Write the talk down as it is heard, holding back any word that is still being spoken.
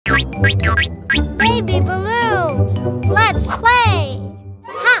Baby balloons, let's play!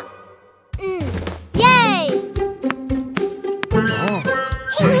 Ha! Yay!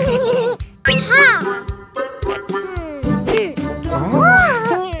 Ha!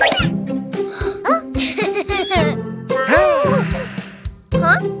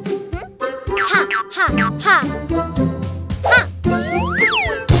 Ha! Ha!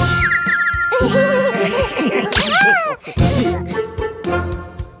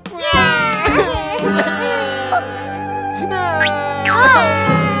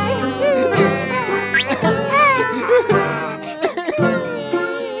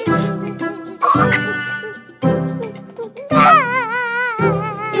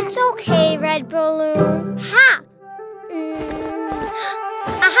 It's okay, red balloon. Ha!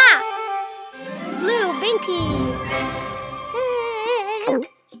 Aha! Blue binky.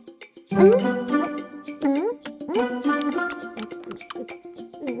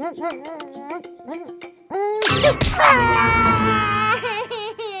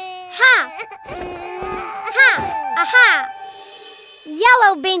 Ha! Ha! Aha!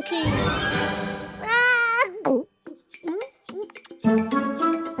 Yellow binky. Ha!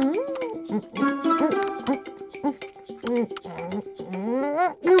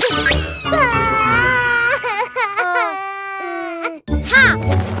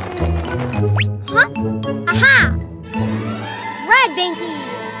 Huh? Aha! Red binky.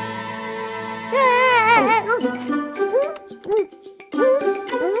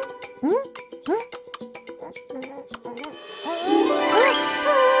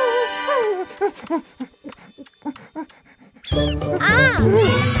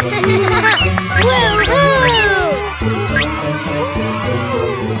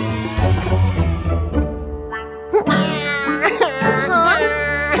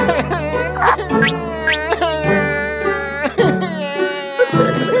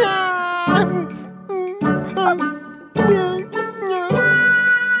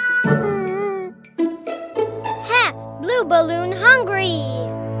 Blue balloon hungry.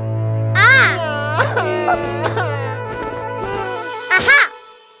 Aha!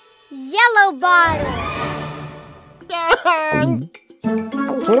 Yellow bottle.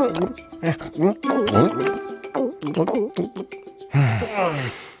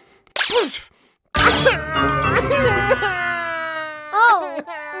 Oh.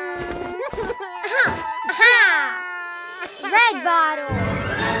 Aha! Red bottle.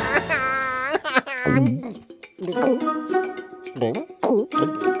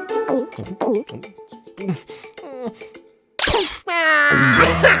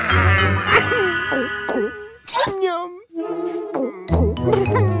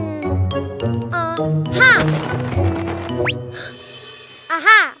 Ha!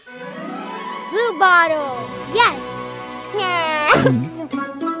 Aha! Blue bottle. Yes.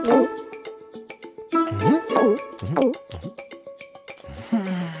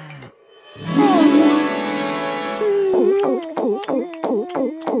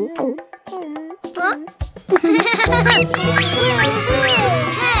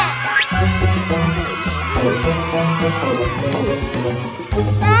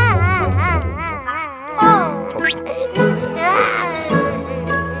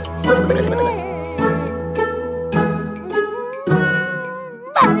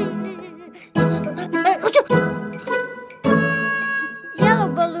 Yellow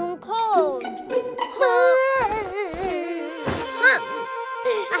balloon cold.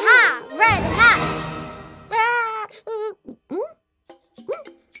 Aha! Red hat.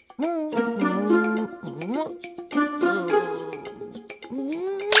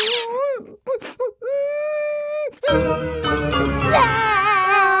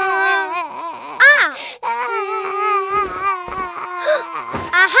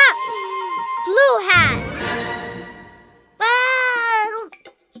 Aha! Blue hat.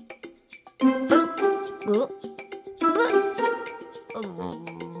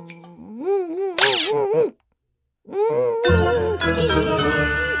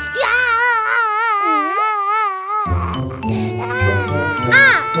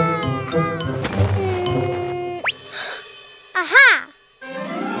 Aha!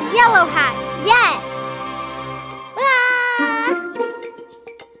 Yellow hat. Yes.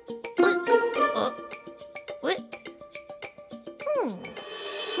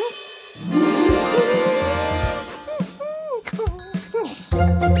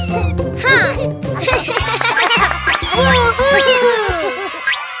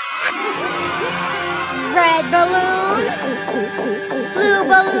 Red balloon, blue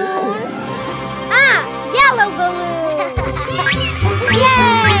balloon, yellow balloon.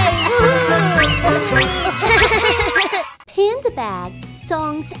 Yay! Panda bag,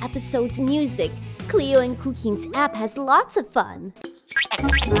 songs, episodes, music. Cleo and Cuquín's app has lots of fun.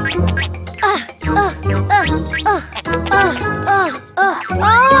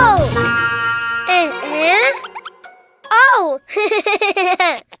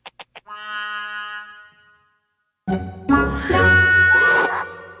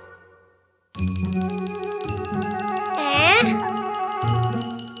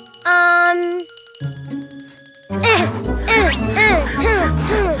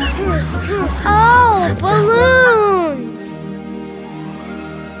 Oh, balloons!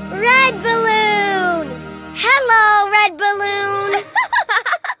 Red balloon! Hello, red balloon!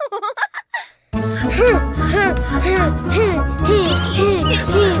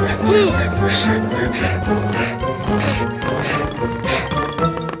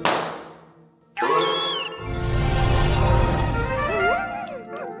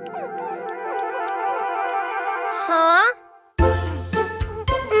 Huh?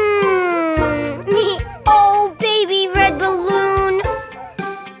 Oh, baby red balloon.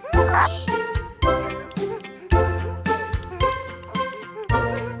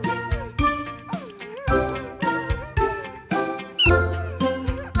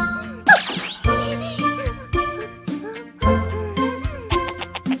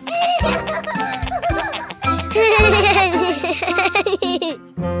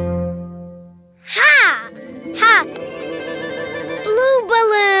 Ha! Ha! Blue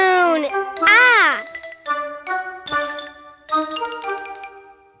balloon! Ah!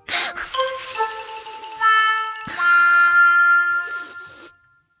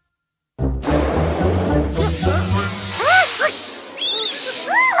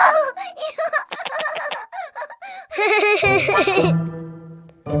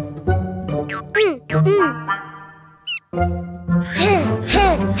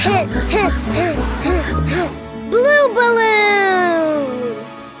 Blue balloon!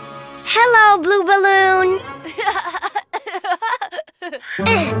 Hello, blue balloon!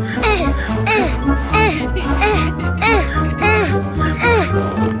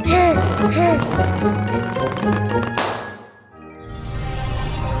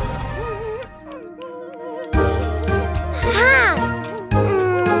 Ha!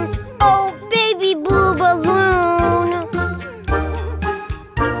 Oh, baby blue balloon!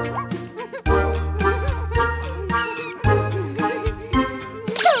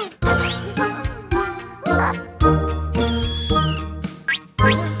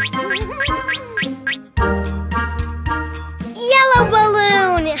 Yellow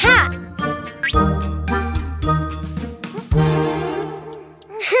balloon! Ha!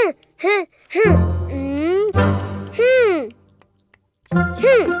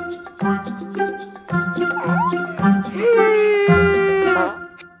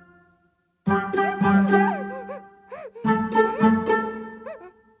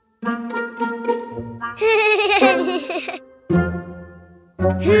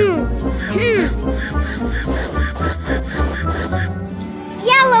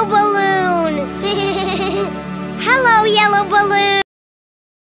 Yellow balloon! Hello, yellow balloon!